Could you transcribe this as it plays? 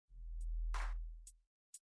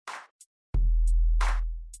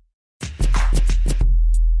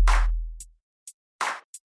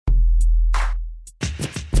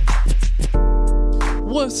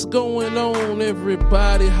What's going on,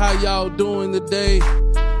 everybody? How y'all doing today?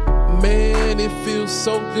 Man, it feels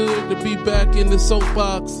so good to be back in the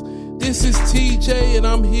soapbox. This is TJ, and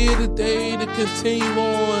I'm here today to continue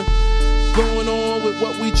on going on with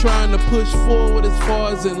what we trying to push forward as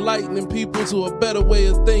far as enlightening people to a better way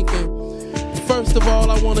of thinking. First of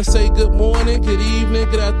all, I want to say good morning, good evening,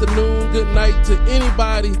 good afternoon, good night to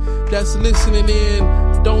anybody that's listening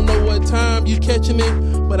in. Don't know what time you're catching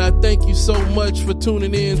it, but I thank you so much for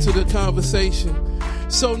tuning in to the conversation.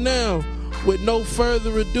 So now, with no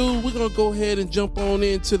further ado, we're going to go ahead and jump on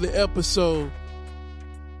into the episode.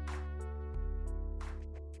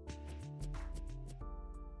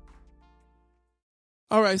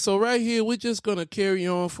 All right, so right here, we're just going to carry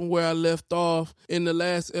on from where I left off in the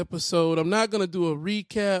last episode. I'm not going to do a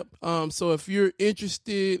recap. So if you're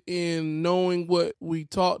interested in knowing what we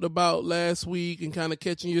talked about last week and kind of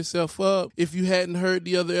catching yourself up, if you hadn't heard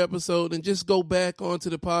the other episode, then just go back onto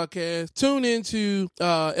the podcast. Tune into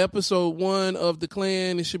episode 1 of The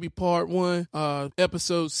Clan. It should be part 1,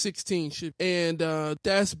 episode 16. And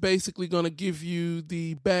that's basically going to give you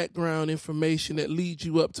the background information that leads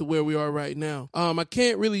you up to where we are right now. I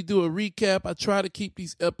can't really do a recap. I try to keep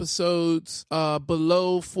these episodes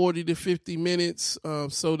below 40 to 50 minutes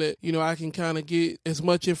so that, I can kind of get as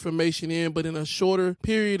much information in, but in a shorter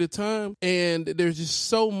period of time. And there's just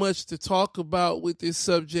so much to talk about with this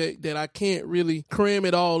subject that I can't really cram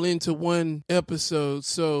it all into one episode.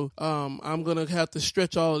 So I'm going to have to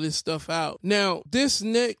stretch all of this stuff out. Now, this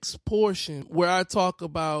next portion where I talk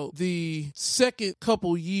about the second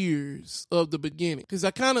couple years of the beginning, because I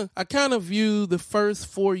kind of view the first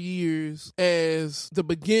 4 years as the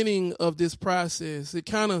beginning of this process. It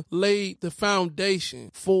kind of laid the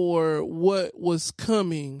foundation for what was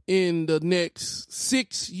coming in the next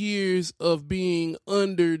 6 years of being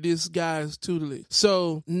under this guy's tutelage.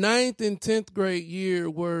 So 9th and 10th grade year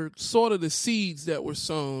were sort of the seeds that were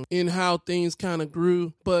sown in how things kind of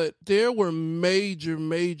grew, but there were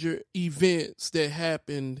major events that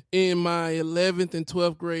happened in my 11th and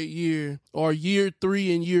 12th grade year, or year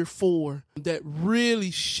 3 and year 4, that really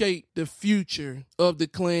shaped the future of the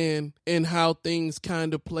Klan and how things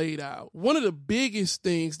kind of played out. One of the biggest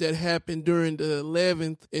things that happened during the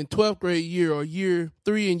 11th and 12th grade year, or year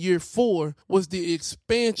 3 and year 4, was the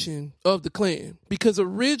expansion of the Klan. Because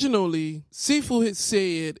originally, Sifu had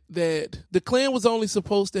said that the Klan was only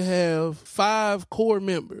supposed to have 5 core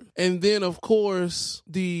members. And then, of course,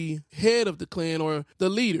 the head of the Klan, or the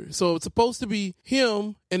leader. So it's supposed to be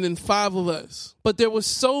him and then 5 of us. But there was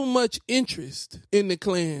so much interest in the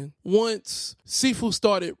Klan once Sifu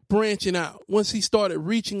started branching out, once he started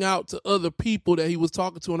reaching out to other people that he was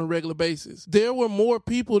talking to on a regular basis. There were more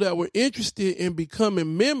people that were interested in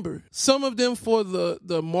becoming members. Some of them for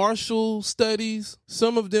the martial studies.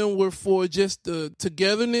 Some of them were for just the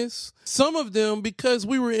togetherness. Some of them because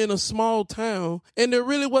we were in a small town and there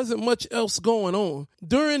really wasn't much else going on.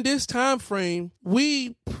 During this time frame,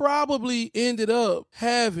 we probably ended up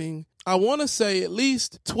having, I want to say, at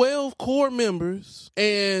least 12 core members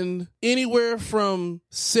and anywhere from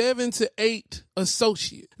 7 to 8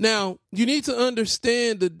 associates. Now, you need to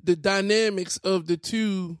understand the dynamics of the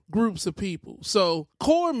two groups of people. So,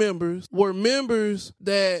 core members were members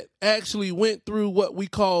that actually went through what we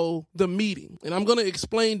call the meeting. And I'm going to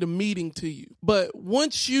explain the meeting to you. But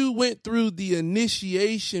once you went through the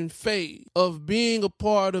initiation phase of being a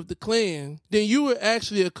part of the Klan, then you were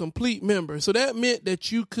actually a complete member. So that meant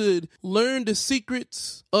that you could learn the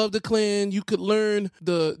secrets of the Klan. You could learn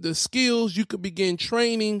the skills. You could begin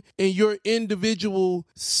training in your individual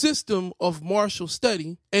system of martial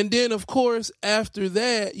study. And then, of course, after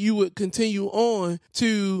that, you would continue on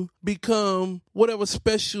to become whatever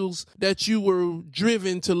specials that you were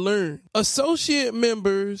driven to learn. Associate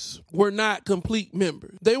members were not complete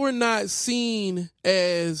members. They were not seen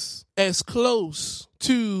as close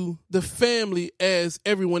to the family as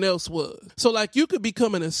everyone else was. So like you could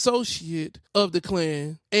become an associate of the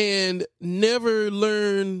Klan and never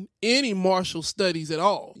learn any martial studies at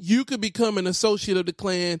all. You could become an associate of the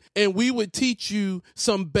Klan and we would teach you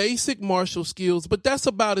some basic martial skills, but that's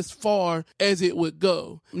about as far as it would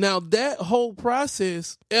go. Now that whole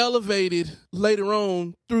process elevated later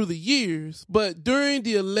on through the years, but during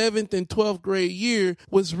the 11th and 12th grade year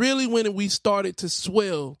was really when we started to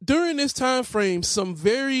swell. During this time frame, some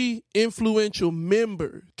very influential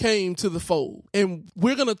members came to the fold, and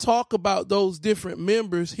we're going to talk about those different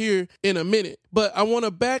members here in a minute. But I want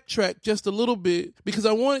to backtrack just a little bit because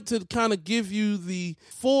I wanted to kind of give you the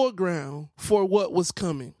foreground for what was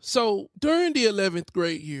coming. So during the 11th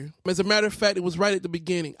grade year, as a matter of fact, it was right at the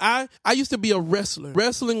beginning. I used to be a wrestler.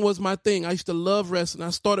 Wrestling was my thing. I used to love wrestling.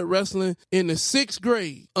 I started wrestling in the 6th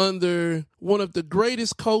grade under one of the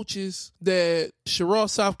greatest coaches that Cheraw,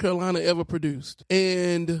 South Carolina ever produced.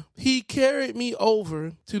 And he carried me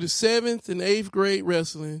over to the 7th and 8th grade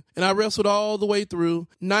wrestling. And I wrestled all the way through.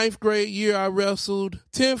 9th grade year, I wrestled.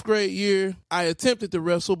 10th grade year, I attempted to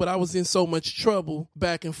wrestle, but I was in so much trouble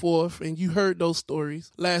back and forth. And you heard those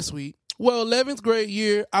stories last week. Well, 11th grade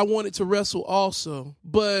year, I wanted to wrestle also.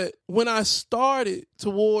 But when I started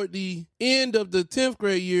toward the end of the 10th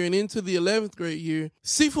grade year and into the 11th grade year,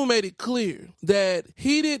 Sifu made it clear that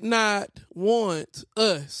he did not want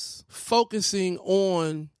us focusing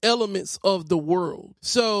on elements of the world.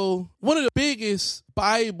 So one of the biggest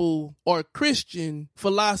Bible or Christian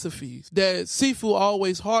philosophies that Sifu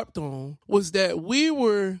always harped on was that we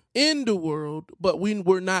were in the world, but we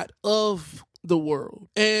were not of the world.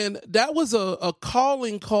 And that was a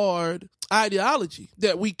calling card ideology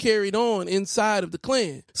that we carried on inside of the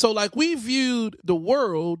Klan. So like we viewed the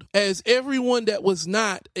world as everyone that was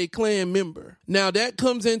not a Klan member. Now that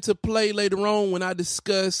comes into play later on when I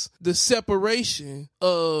discuss the separation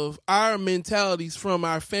of our mentalities from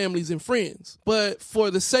our families and friends. But for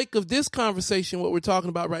the sake of this conversation, what we're talking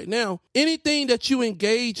about right now, anything that you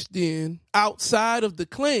engaged in outside of the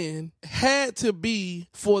Klan had to be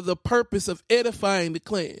for the purpose of edifying the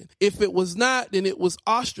Klan. If it was not, then it was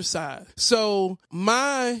ostracized. So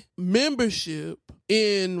my membership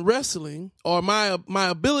in wrestling, or my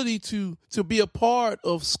ability to be a part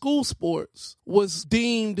of school sports, was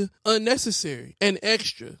deemed unnecessary and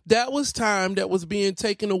extra. That was time that was being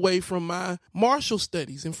taken away from my martial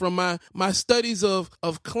studies and from my studies of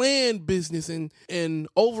Klan business and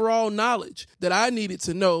overall knowledge that I needed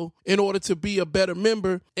to know in order to be a better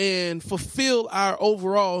member and fulfill our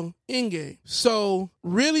overall end game. So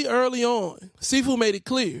really early on, Sifu made it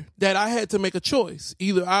clear that I had to make a choice.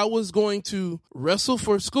 Either I was going to wrestle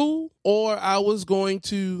for school or I was going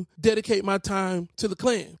to dedicate my time to the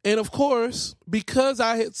Klan. And of course, because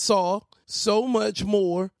I had saw so much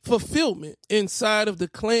more fulfillment inside of the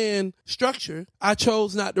Klan structure, I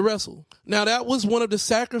chose not to wrestle. Now, that was one of the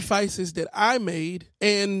sacrifices that I made.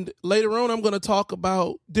 And later on, I'm going to talk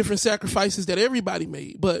about different sacrifices that everybody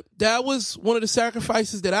made. But that was one of the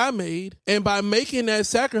sacrifices that I made. And by making that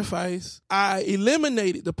sacrifice, I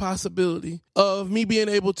eliminated the possibility of me being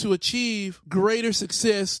able to achieve greater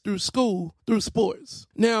success through school, through sports.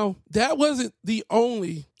 Now, that wasn't the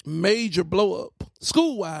only major blow up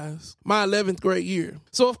school-wise my 11th grade year.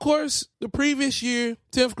 So, of course, the previous year,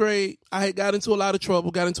 10th grade, I had got into a lot of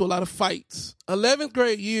trouble, got into a lot of fights. 11th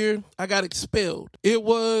grade year, I got expelled. It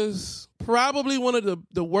was probably one of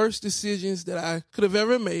the worst decisions that I could have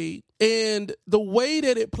ever made. And the way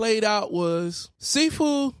that it played out was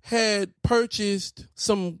Sifu had purchased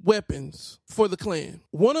some weapons for the Klan.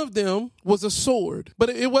 One of them was a sword, but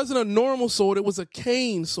it wasn't a normal sword. It was a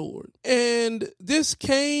cane sword. And this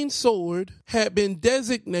cane sword had been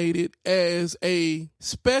designated as a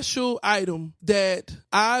special item that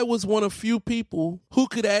I was one of few people who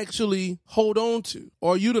could actually hold on to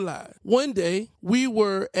or utilize. One day, we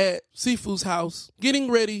were at Sifu's house getting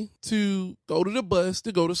ready to go to the bus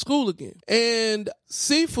to go to school again. And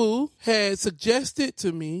Sifu had suggested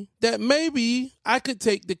to me that maybe I could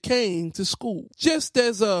take the cane to school just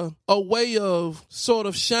as a way of sort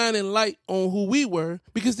of shining light on who we were,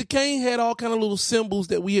 because the cane had all kind of little symbols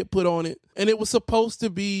that we had put on it. And it was supposed to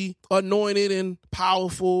be anointed and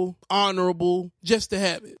powerful, honorable, just to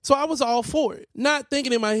have it. So I was all for it, not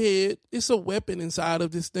thinking in my head, it's a weapon inside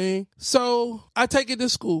of this thing. So I take it to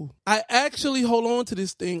school. I actually hold on to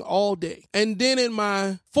this thing all day. And then in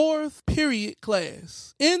my 4th period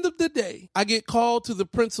class, end of the day, I get called to the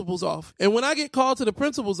principal's office. And when I get called to the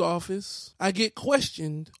principal's office, I get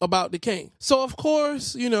questioned about the cane. So of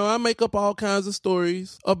course, I make up all kinds of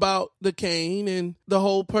stories about the cane and the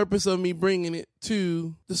whole purpose of me bringing it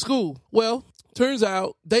to the school. Well, turns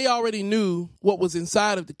out they already knew what was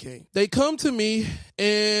inside of the cane. They come to me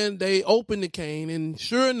and they open the cane, and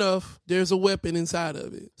sure enough, there's a weapon inside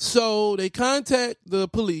of it. So they contact the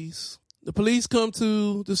police. The police come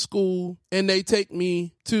to the school and they take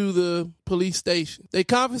me to the police station. They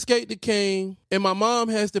confiscate the cane and my mom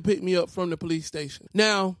has to pick me up from the police station.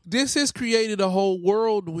 Now, this has created a whole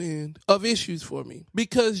whirlwind of issues for me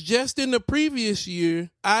because just in the previous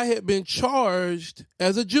year, I had been charged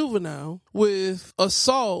as a juvenile with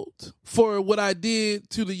assault for what I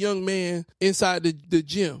did to the young man inside the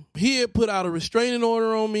gym. He had put out a restraining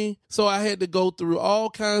order on me, so I had to go through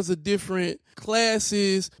all kinds of different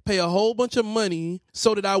classes, pay a whole bunch of money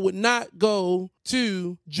so that I would not go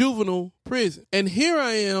to juvenile prison. And here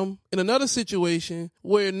I am in another situation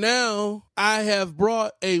where now I have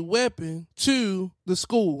brought a weapon to the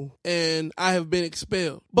school and I have been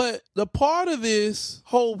expelled. But the part of this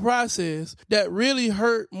whole process that really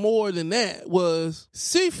hurt more than that was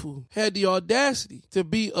Sifu had the audacity to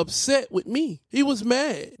be upset with me. He was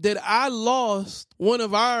mad that I lost one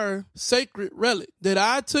of our sacred relics, that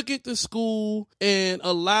I took it to school and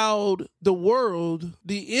allowed the world,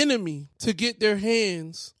 the enemy, to get their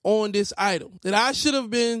hands on this item, that I should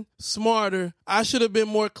have been smarter. I should have been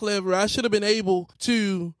more clever. I should have been able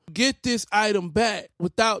to get this item back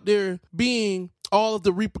without there being all of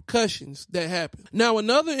the repercussions that happened. Now,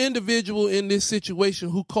 another individual in this situation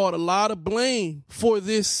who caught a lot of blame for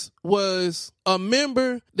this was a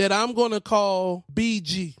member that I'm going to call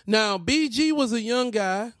BG. Now, BG was a young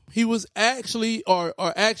guy. He was actually, or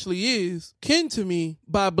actually is, kin to me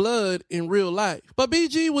by blood in real life. But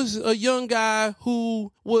BG was a young guy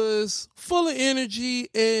who was full of energy,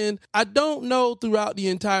 and I don't know throughout the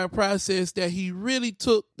entire process that he really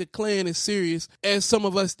took the Klan as serious as some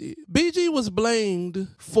of us did. BG was blamed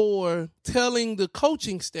for telling the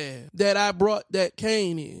coaching staff that I brought that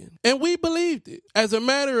cane in, and we believed it. As a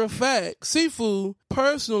matter of fact, Sifu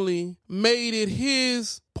personally made it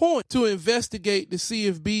his point to investigate to see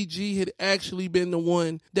if BG had actually been the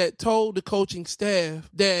one that told the coaching staff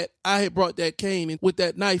that I had brought that cane in with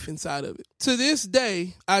that knife inside of it. To this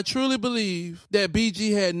day, I truly believe that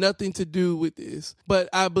BG had nothing to do with this, but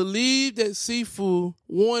I believe that Sifu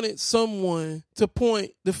wanted someone to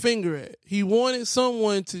point the finger at. He wanted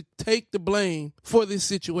someone to take the blame for this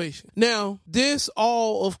situation. Now, this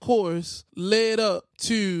all, of course, led up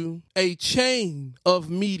to a chain of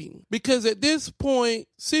meetings, because at this point,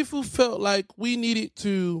 Sifu felt like we needed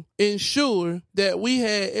to ensure that we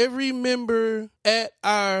had every member at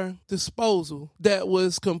our disposal that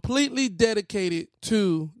was completely dedicated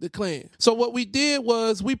to the Klan. So what we did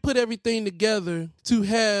was we put everything together to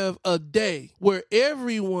have a day where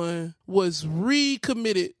everyone was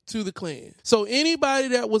recommitted to the Klan. So anybody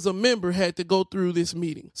that was a member had to go through this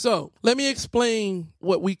meeting. So let me explain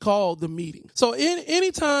what we call the meeting. So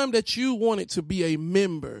any time that you wanted to be a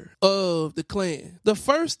member of the Klan, the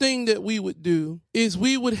first thing that we would do is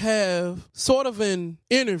we would have sort of an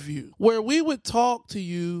interview where we would talk to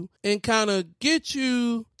you and kind of get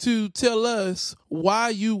you to tell us why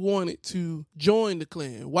you wanted to join the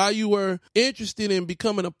Klan, why you were interested in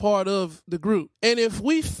becoming a part of the group. And if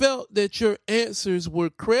we felt that your answers were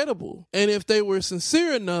credible and if they were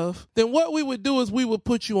sincere enough, then what we would do is we would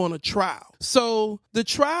put you on a trial. So the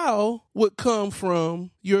trial would come from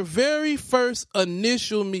your very first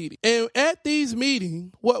initial meeting. And at these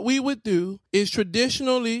meetings, what we would do is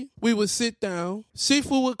traditionally we would sit down,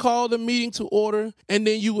 Sifu would call the meeting to order, and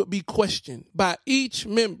then you would be questioned by each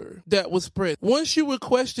member that was present. Once you were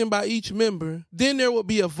questioned by each member, then there would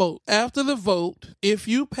be a vote. After the vote, if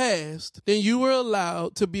you passed, then you were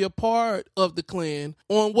allowed to be a part of the Klan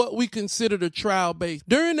on what we considered a trial base.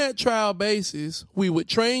 During that trial basis, we would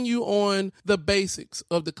train you on the basics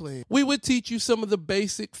of the Klan. We would teach you some of the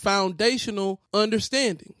basic foundational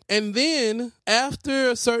understanding. And then after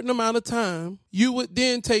a certain amount of time, you would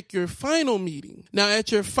then take your final meeting. Now,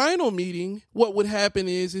 at your final meeting, what would happen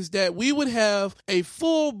is that we would have a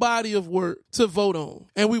full body of work to vote on.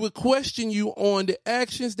 And we would question you on the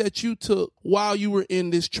actions that you took while you were in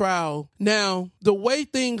this trial. Now, the way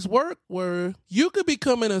things work were you could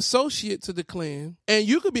become an associate to the Klan and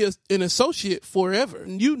you could be an associate forever.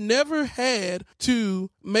 You never had to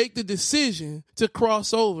make the decision to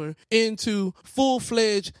cross over into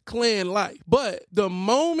full-fledged Klan life. But the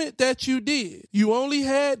moment that you did, you only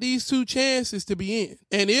had these two chances to be in.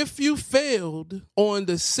 And if you failed on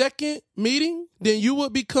the second meeting, then you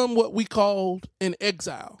would become what we called an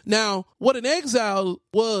exile. Now, what an exile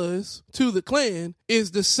was to the Klan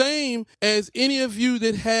is the same as any of you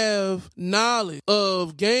that have knowledge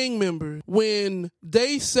of gang members when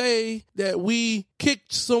they say that we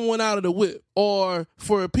kicked someone out of the whip, or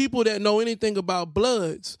for people that know anything about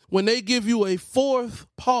Bloods, when they give you a fourth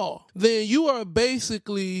paw, then you are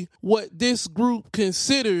basically what this group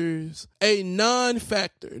considers a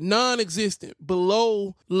non-factor, non-existent,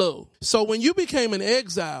 below low. So when you became an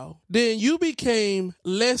exile, then you became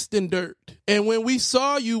less than dirt. And when we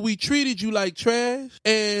saw you, we treated you like trash,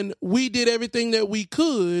 and we did everything that we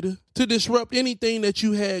could to disrupt anything that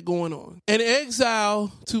you had going on. And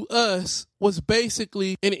exile to us was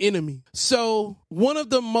basically an enemy. So one of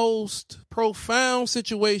the most profound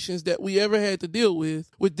situations that we ever had to deal with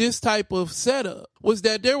this type of setup was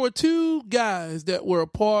that there were two guys that were a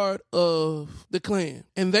part of the clan,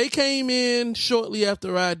 and they came in shortly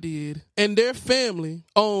after I did, and their family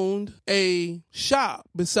owned a shop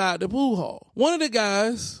beside the pool hall. One of the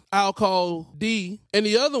guys I'll call D, and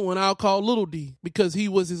the other one I'll call Little D because he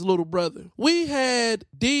was his little brother. We had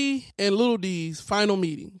D and Little D's final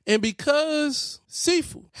meeting, and because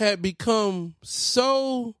Sifu had become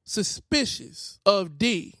so suspicious of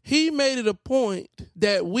D, he made it a point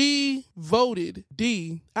that we voted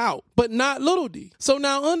D out, but not Little D. So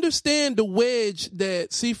now understand the wedge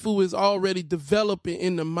that Sifu is already developing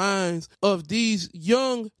in the minds of these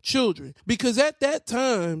young children, because at that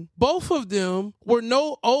time, both of them were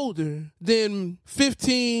no older than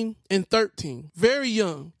 15 and 13, very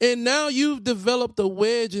young. And now you've developed a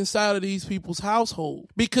wedge inside of these people's household,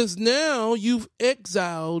 because now you've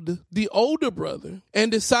exiled the older brother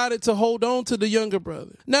and decided to hold on to the younger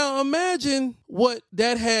brother. Now imagine what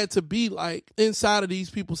that had to be like inside of these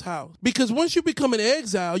people's house, because once you become an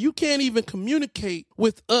exile, you can't even communicate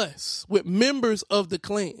with us, with members of the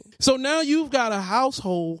clan. So now you've got a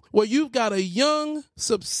household where you've got a young,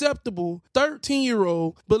 susceptible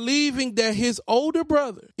 13-year-old believing that his older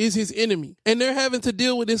brother is his enemy, and they're having to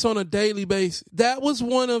deal with this on a daily basis. That was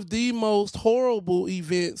one of the most horrible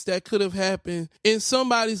events that could have happened in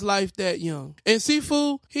somebody's life that young. And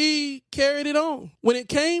Sifu, he carried it on. When it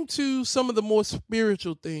came to some of the more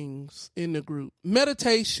spiritual things in the group,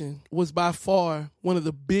 meditation was by far one of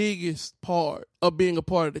the biggest part of being a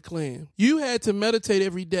part of the clan. You had to meditate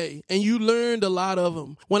every day, and you learned a lot of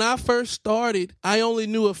them. When I first started, I only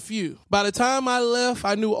knew a few. By the time I left,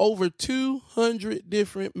 I knew over 200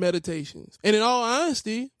 different meditations. And in all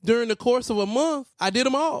honesty, during the course of a month, I did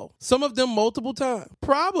them all, some of them multiple times.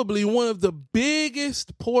 Probably one of the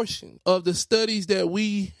biggest portion of the studies that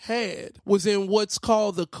we had was in what's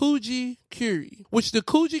called the Kuji Kyuri, which the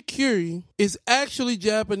Kuji Kyuri is actually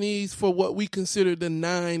Japanese for what we consider the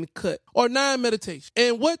 9 cut or 9 meditations.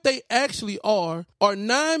 And what they actually are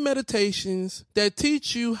 9 meditations that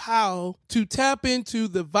teach you how to tap into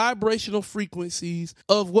the vibrational frequencies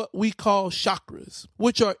of what we call chakras,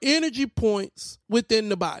 which are energy points within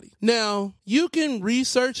the body. Now, you can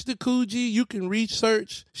research the Kuji, you can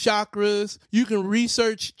research chakras, you can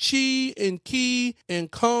research chi and ki and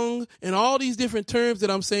kung and all these different terms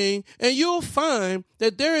that I'm saying, and you'll find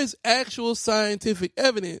that there is actual scientific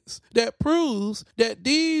evidence that proves that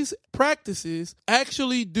these practices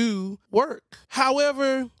actually do work.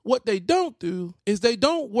 However, what they don't do is they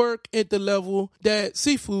don't work at the level that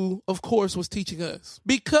Sifu, of course, was teaching us.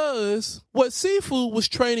 Because what Sifu was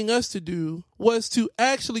training us to do was to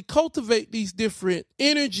actually cultivate these different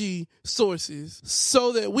energy sources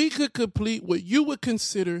so that we could complete what you would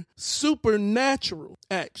consider supernatural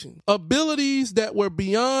action, abilities that were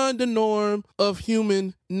beyond the norm of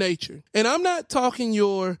human nature. And I'm not talking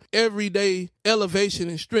your everyday elevation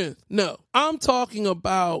and strength. No, I'm talking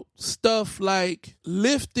about stuff like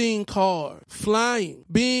lifting cars, flying,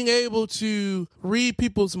 being able to read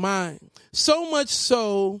people's minds. So much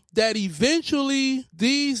so that eventually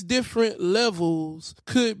these different levels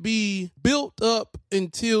could be built up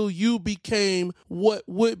until you became what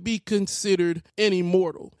would be considered an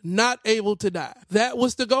immortal, not able to die. That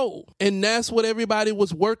was the goal. And that's what everybody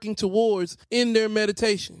was working towards in their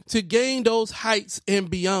meditation, to gain those heights and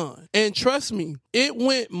beyond. And trust me, it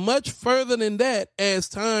went much further than that as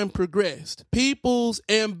time progressed. People's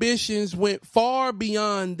ambitions went far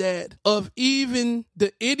beyond that of even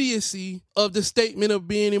the idiocy of the statement of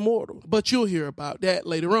being immortal. But you'll hear about that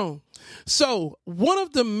later on. So one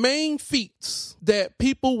of the main feats that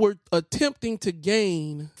people were attempting to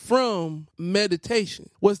gain from meditation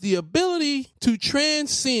was the ability to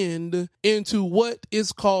transcend into what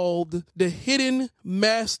is called the hidden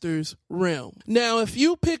masters realm. Now, if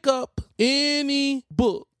you pick up any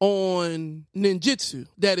book on ninjutsu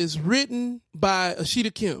that is written by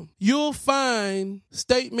Ashita Kim, you'll find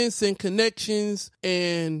statements and connections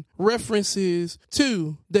and references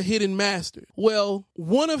to the hidden master. Well,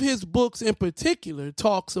 one of his books in particular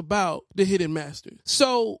talks about the hidden masters.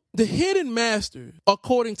 So the hidden masters,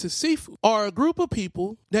 according to Sifu, are a group of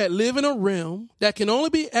people that live in a realm that can only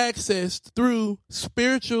be accessed through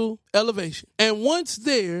spiritual elevation. And once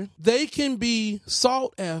there, they can be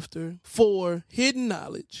sought after for hidden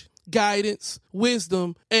knowledge, guidance,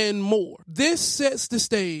 wisdom, and more. This sets the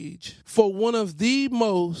stage for one of the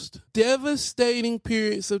most devastating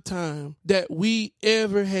periods of time that we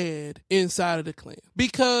ever had inside of the clan.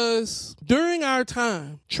 Because during our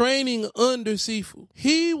time training under Sifu,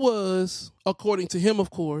 he was, according to him, of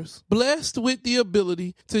course, blessed with the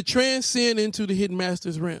ability to transcend into the Hidden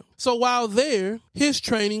Master's realm. So while there, his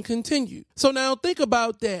training continued. So now think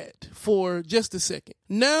about that for just a second.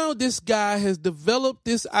 Now this guy has developed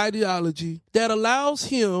this ideology that allows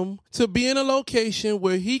him to be in a location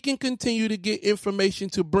where he can continue to get information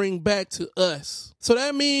to bring back to us. So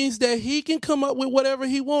that means that he can come up with whatever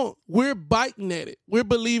he wants. We're biting at it. We're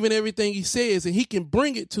believing everything he says, and he can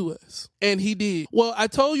bring it to us. And he did. Well, I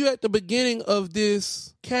told you at the beginning of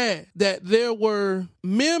this cast that there were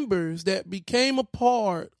members that became a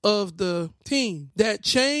part of the team that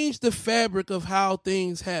changed the fabric of how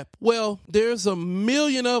things happen. Well, there's a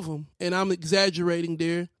million of them, and I'm exaggerating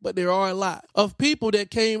there, but there are a lot of people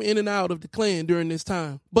that came in and out of the clan during this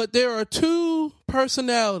time. But there are two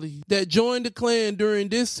personalities that joined the clan during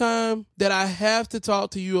this time that I have to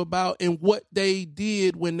talk to you about and what they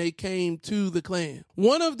did when they came to the clan.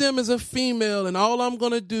 One of them is a female, and all I'm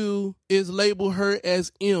going to do is label her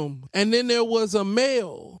as M. And then there was a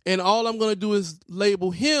male, and all I'm going to do is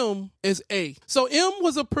label him as A. So M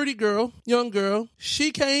was a pretty girl, young girl.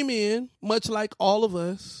 She came in, much like all of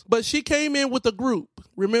us, but she came in with a group.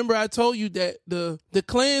 Remember, I told you that the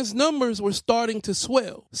clan's numbers were starting to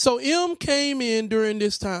swell. So M came in during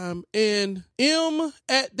this time, and M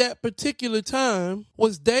at that particular time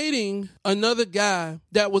was dating another guy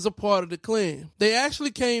that was a part of the clan. They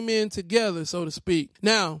actually came in together, so to speak.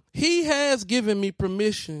 Now, he has given me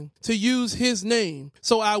permission to use his name,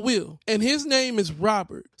 so I will. And his name is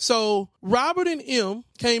Robert. So Robert and M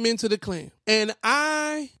came into the clan. And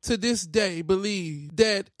I, to this day, believe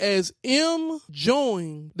that as M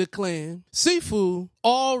joined the clan, Sifu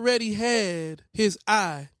already had his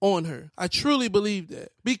eye on her. I truly believe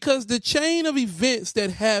that. Because the chain of events that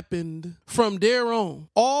happened from there on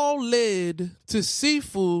all led to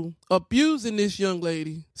Sifu abusing this young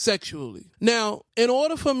lady sexually. Now, in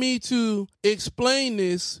order for me to explain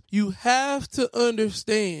this, you have to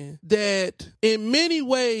understand that in many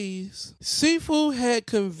ways, Sifu had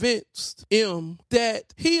convinced M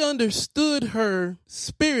that he understood her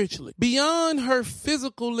spiritually beyond her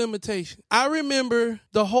physical limitation. I remember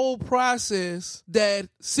the whole process that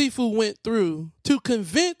Sifu went through to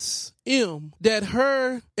convince M that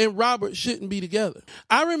her and Robert shouldn't be together.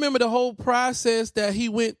 I remember the whole process that he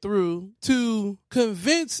went through to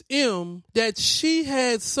convince M that she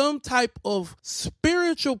had some type of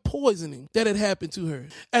spiritual poisoning that had happened to her.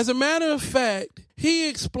 As a matter of fact, he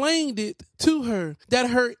explained it to her that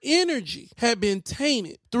her energy had been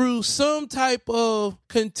tainted through some type of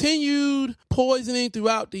continued poisoning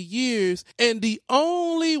throughout the years, and the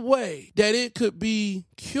only way that it could be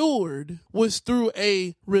cured was through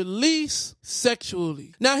a release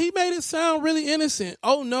sexually. Now, he made it sound really innocent.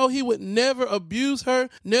 Oh no, he would never abuse her,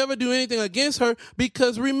 never do anything against her,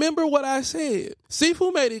 because remember what I said.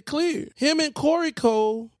 Sifu made it clear. Him and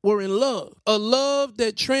Koriko were in love, a love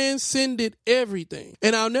that transcended everything.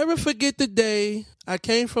 And I'll never forget the day I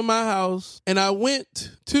came from my house and I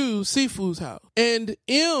went to Sifu's house, and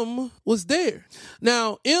M was there.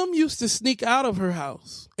 Now, M used to sneak out of her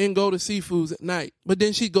house and go to Sifu's at night, but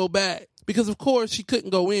then she'd go back. Because, of course, she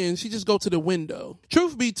couldn't go in. She'd just go to the window.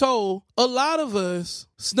 Truth be told, a lot of us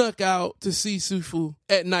snuck out to see Sifu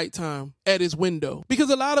at nighttime at his window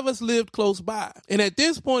because a lot of us lived close by. And at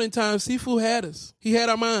this point in time, Sifu had us. He had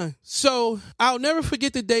our mind. So I'll never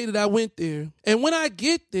forget the day that I went there. And when I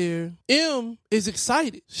get there, M is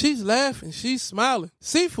excited. She's laughing. She's smiling.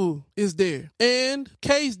 Sifu is there. And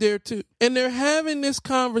Kay's there too. And they're having this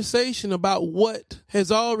conversation about what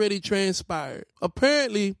has already transpired.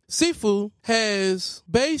 Apparently, Sifu has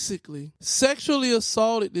basically sexually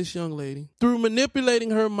assaulted this young lady through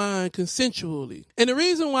manipulating her mind consensually. And the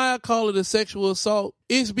reason why I call it a sexual assault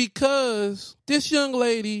is because this young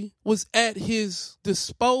lady was at his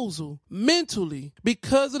disposal mentally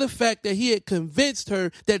because of the fact that he had convinced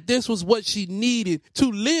her that this was what she needed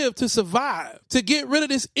to live, to survive, to get rid of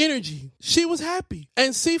this energy. She was happy.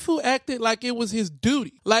 And Sifu acted like it was his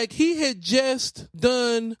duty, like he had just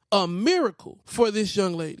done a miracle for this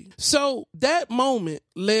young lady. So that moment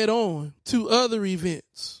led on to other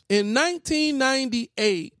events. In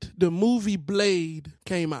 1998, the movie Blade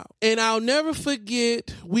came out. And I'll never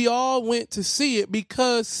forget, we all went to see it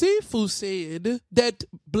because Sifu said that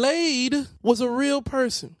Blade was a real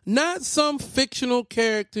person, not some fictional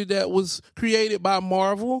character that was created by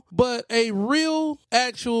Marvel, but a real,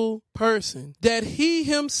 actual person that he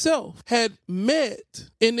himself had met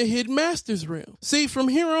in the Hidden Masters realm. See, from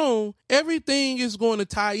here on, everything is going to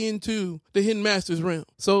tie into the Hidden Masters realm.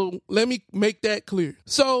 So let me make that clear.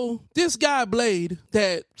 So this guy Blade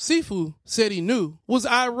that Sifu said he knew was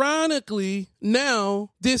ironically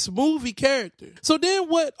now this movie character. So then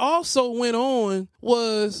what also went on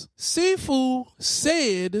was Sifu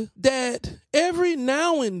said that every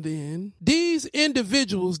now and then these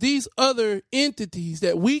individuals, these other entities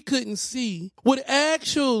that we couldn't see, would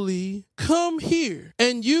actually come here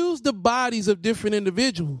and use the bodies of different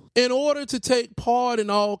individuals in order to take part in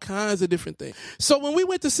all kinds of different things. So when we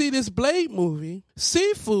went to see this Blade movie,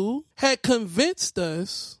 Sifu had convinced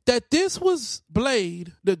us that this was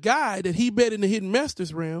Blade, the guy that he met in the Hidden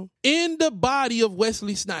Masters realm, in the body of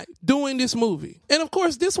Wesley Snipes doing this movie. And of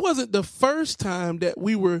course, this wasn't the first time that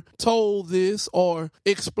we were told this or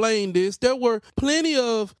explained this. There were plenty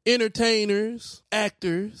of entertainers,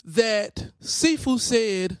 actors that Sifu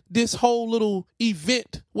said this whole little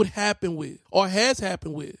event would happen with or has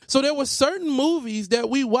happened with. So there were certain movies that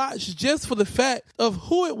we watched just for the fact of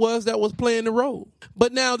who it was that was playing the role.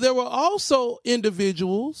 But now there were also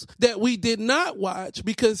individuals that we did not watch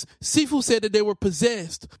because Sifu said that they were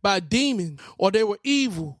possessed by demons or they were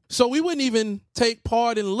evil. So we wouldn't even take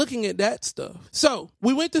part in looking at that stuff. So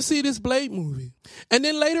we went to see this Blade movie. And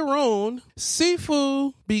then later on,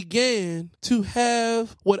 Sifu began to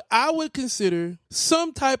have what I would consider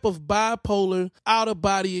some type of bipolar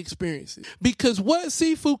out-of-body experiences. Because what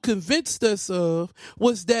Sifu convinced us of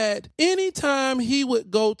was that anytime he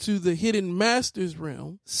would go to the Hidden Masters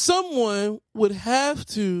realm, someone would have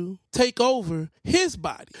to take over his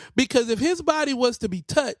body. Because if his body was to be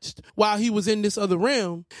touched while he was in this other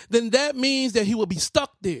realm, then that means that he would be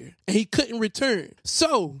stuck there and he couldn't return.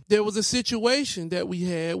 So there was a situation that we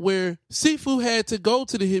had where Sifu had to go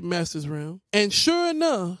to the Hidden Masters realm, and sure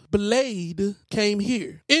enough, Blade came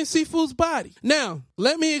here in Sifu's body. Now,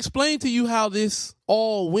 let me explain to you how this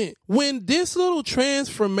all went. When this little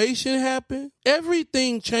transformation happened,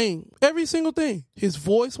 everything changed. Every single thing. His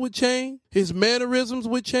voice would change. His mannerisms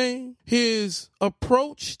would change. His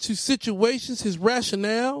approach to situations, his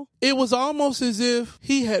rationale. It was almost as if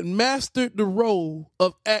he had mastered the role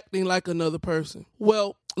of acting like another person.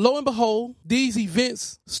 Well, lo and behold, these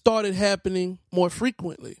events started happening more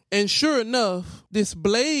frequently. And sure enough, this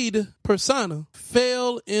Blade persona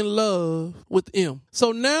fell in love with M.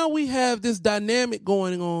 So now we have this dynamic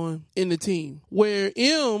going on in the team where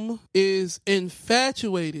M is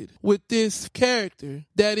infatuated with this character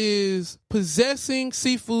that is possessing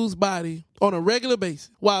Sifu's body on a regular basis,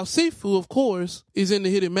 while Sifu, of course, is in the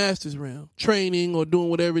Hidden Masters realm, training or doing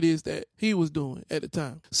whatever it is that he was doing at the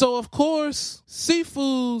time. So, of course,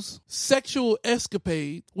 Sifu's sexual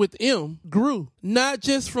escapade with M grew, not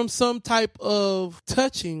just from some type of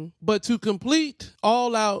touching, but to complete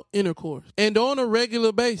all-out intercourse, and on a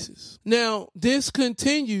regular basis. Now, this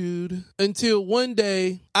continued until one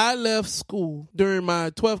day I left school during my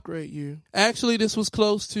 12th grade year. Actually, this was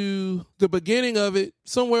close to the beginning of it,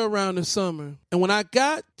 somewhere around the summer. And when I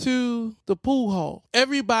got to the pool hall,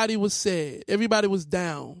 everybody was sad. Everybody was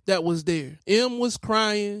down that was there. M was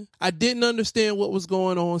crying. I didn't understand what was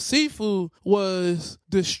going on. Sifu was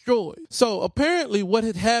destroyed. So apparently what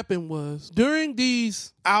had happened was during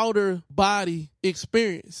these outer body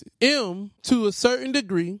experiences, M, to a certain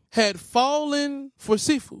degree, had fallen for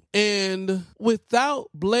Sifu. And without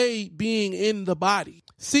Blade being in the body,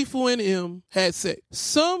 Sifu and M had sex.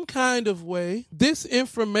 Some kind of way, this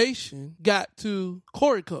information got to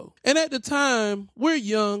Koriko. And at the time, we're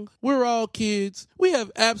young, we're all kids, we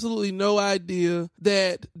have absolutely no idea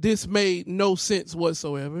that this made no sense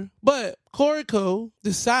whatsoever. But Koriko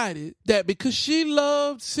decided that because she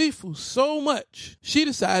loved Sifu so much, she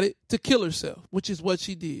decided to kill herself, which is what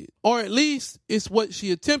she did. Or at least it's what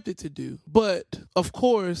she attempted to do. But, of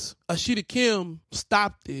course, Ashita Kim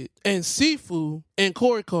stopped it, and Sifu and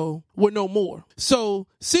Koriko were no more. So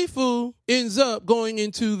Sifu ends up going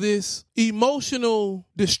into this emotional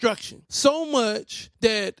destruction. So much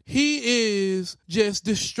that he is just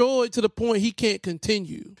destroyed to the point he can't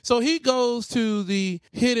continue. So he goes to the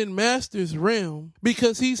Hidden Masters realm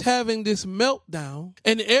because he's having this meltdown,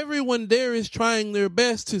 and everyone there is trying their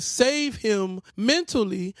best to save him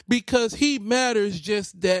mentally because he matters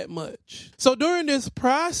just that much. So during this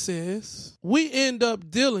process, we end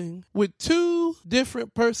up dealing with two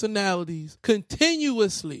different personalities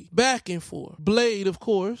continuously back and forth. Blade, of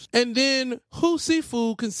course, and then who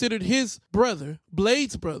Sifu considered his brother,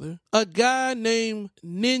 Blade's brother, a guy named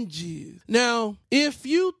Ninja. Now, if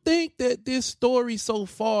you think that this story so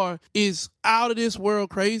far is out of this world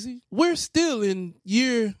crazy, we're still in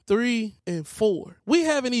year 3 and 4. We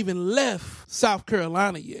haven't even left South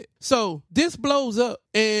Carolina yet. So this blows up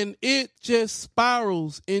and it just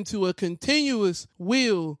spirals into a continuous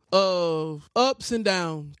wheel of ups and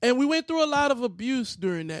downs. And we went through a lot of abuse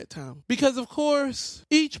during that time because, of course,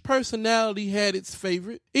 each personality had its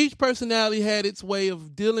favorite. Each personality had its way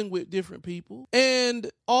of dealing with different people.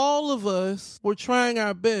 And all of us were trying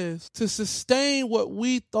our best to sustain what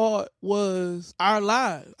we thought was our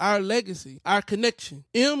lives, our legacy, our connection.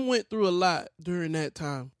 M went through a lot during that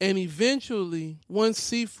time. And eventually, once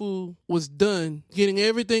Sifu was done getting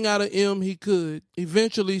everything out of M he could,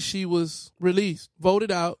 eventually she was released,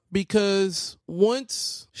 voted out, because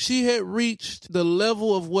once she had reached the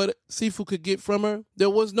level of what Sifu could get from her, there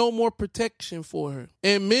was no more protection for her.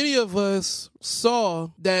 And many of us saw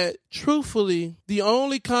that, truthfully, the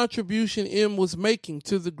only contribution M was making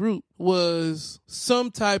to the group was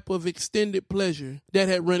some type of extended pleasure that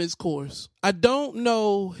had run its course. I don't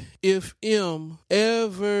know if M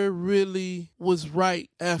ever really was right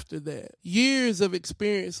after that. Years of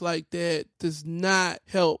experience like that does not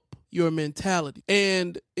help your mentality.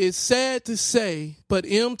 And it's sad to say, but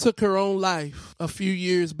M took her own life a few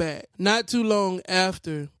years back, not too long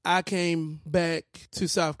after I came back to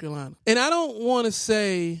South Carolina. And I don't want to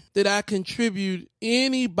say that I contribute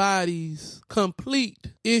anybody's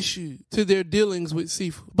complete issue to their dealings with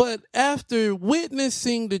Sifu. But after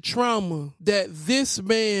witnessing the trauma that this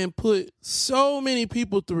man put so many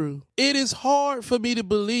people through, it is hard for me to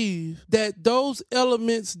believe that those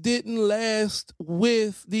elements didn't last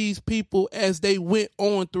with these people as they went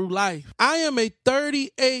on through life. I am a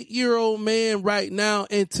 38-year-old man right now,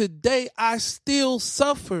 and today I still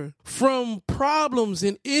suffer from problems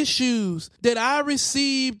and issues that I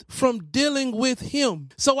received from dealing with him.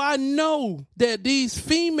 So I know that these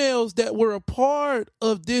females that were a part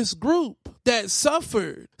of this group that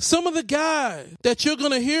suffered, some of the guys that you're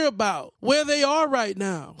going to hear about, where they are right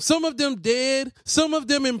now, some of them dead, some of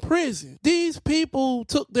them in prison. These people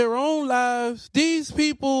took their own lives. These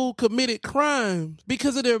people committed crimes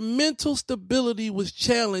because of their mental stability was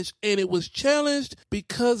challenged, and it was challenged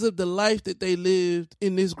because of the life that they lived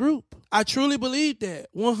in this group. I truly believe that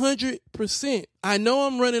 100%. I know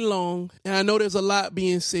I'm running long and I know there's a lot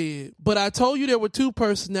being said, but I told you there were two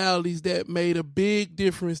personalities that made a big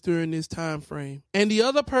difference during this time frame. And the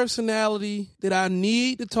other personality that I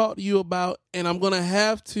need to talk to you about, and I'm going to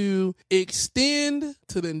have to extend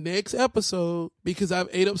to the next episode because I've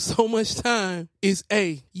ate up so much time, is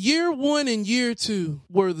A. Year 1 and year 2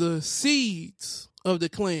 were the seeds of the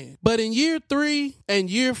clan. But in year 3 and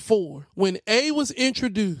year 4, when A was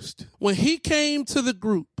introduced, when he came to the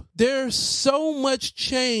group, there's so much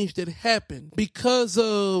change that happened because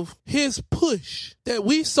of his push that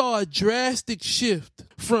we saw a drastic shift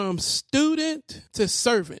from student to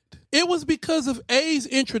servant. It was because of A's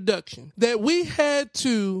introduction that we had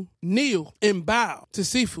to kneel and bow to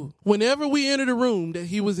Sifu whenever we entered a room that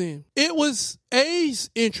he was in. It was A's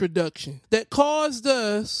introduction that caused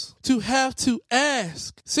us to have to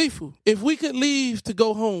ask Sifu if we could leave to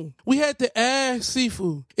go home. We had to ask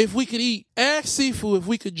Sifu if we could eat, ask Sifu if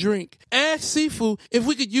we could drink, ask Sifu if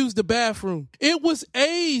we could use the bathroom. It was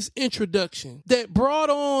A's introduction that brought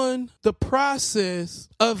on the process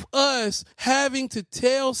of us having to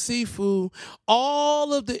tell Sifu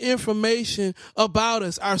all of the information about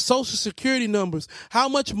us, our social security numbers, how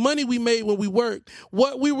much money we made when we worked,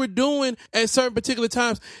 what we were doing at certain particular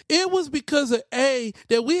times. It was because of A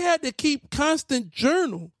that we had to keep constant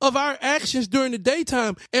journal of our actions during the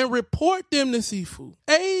daytime and report them to Sifu.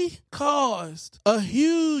 A caused a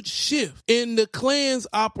huge shift in the clan's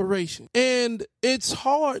operation, and it's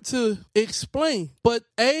hard to explain, but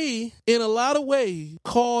A, in a lot of ways,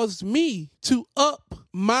 caused me to up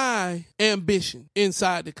my ambition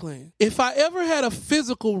inside the clan. If I ever had a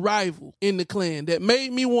physical rival in the clan that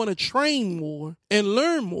made me want to train more and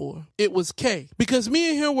learn more, it was K. Because me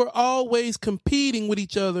and him were always competing with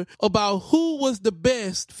each other about who was the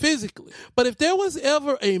best physically. But if there was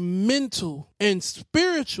ever a mental and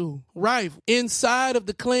spiritual rival inside of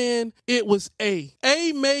the clan, it was A.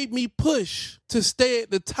 A made me push to stay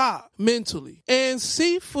at the top mentally. And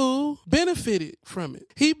Sifu benefited from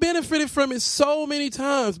it. He benefited from it so many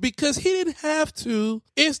times because he didn't have to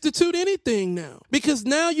institute anything now. Because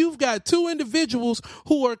now you've got two individuals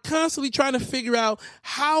who are constantly trying to figure out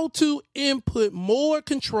how to input more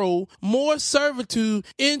control, more servitude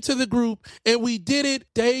into the group. And we did it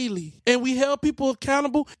daily. And we held people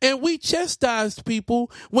accountable, and we chastised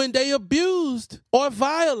people when they abused or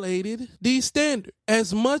violated these standards.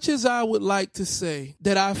 As much as I would like to say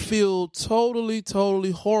that I feel totally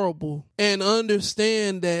horrible and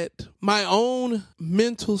understand that my own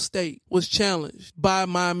mental state was challenged by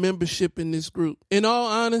my membership in this group, in all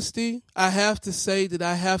honesty, I have to say that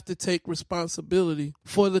I have to take responsibility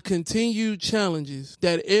for the continued challenges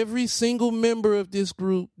that every single member of this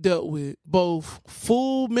group dealt with, both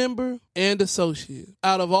full member and associate.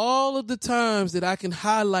 Out of all of the times that I can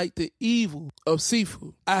highlight the evil of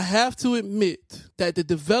Sifu, I have to admit that the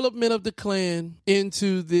development of the clan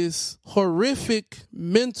into this horrific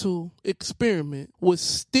mental experiment was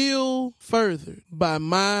still furthered by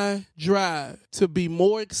my drive to be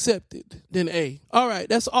more accepted than A. All right,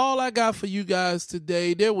 that's all I got for you guys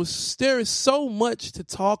today. There is so much to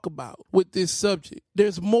talk about with this subject.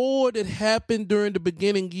 There's more that happened during the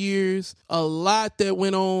beginning years, a lot that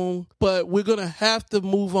went on, but we're going to have to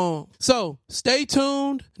move on. So stay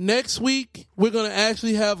tuned. Next week, we're going to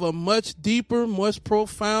actually have a much deeper, much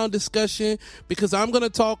profound discussion because I'm going to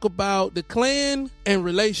talk about the clan and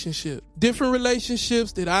relationship. Different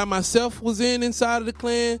relationships that I myself was in inside of the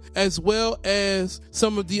clan, as well as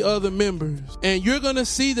some of the other members. And you're going to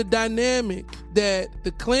see the dynamic that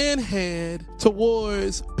the clan had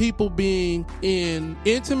towards people being in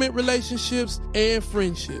intimate relationships and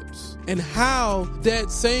friendships, and how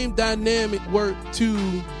that same dynamic worked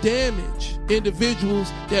to damage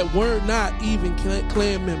individuals that were not even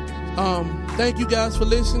clan members. Thank you guys for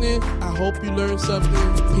listening. I hope you learned something.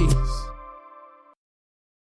 Peace.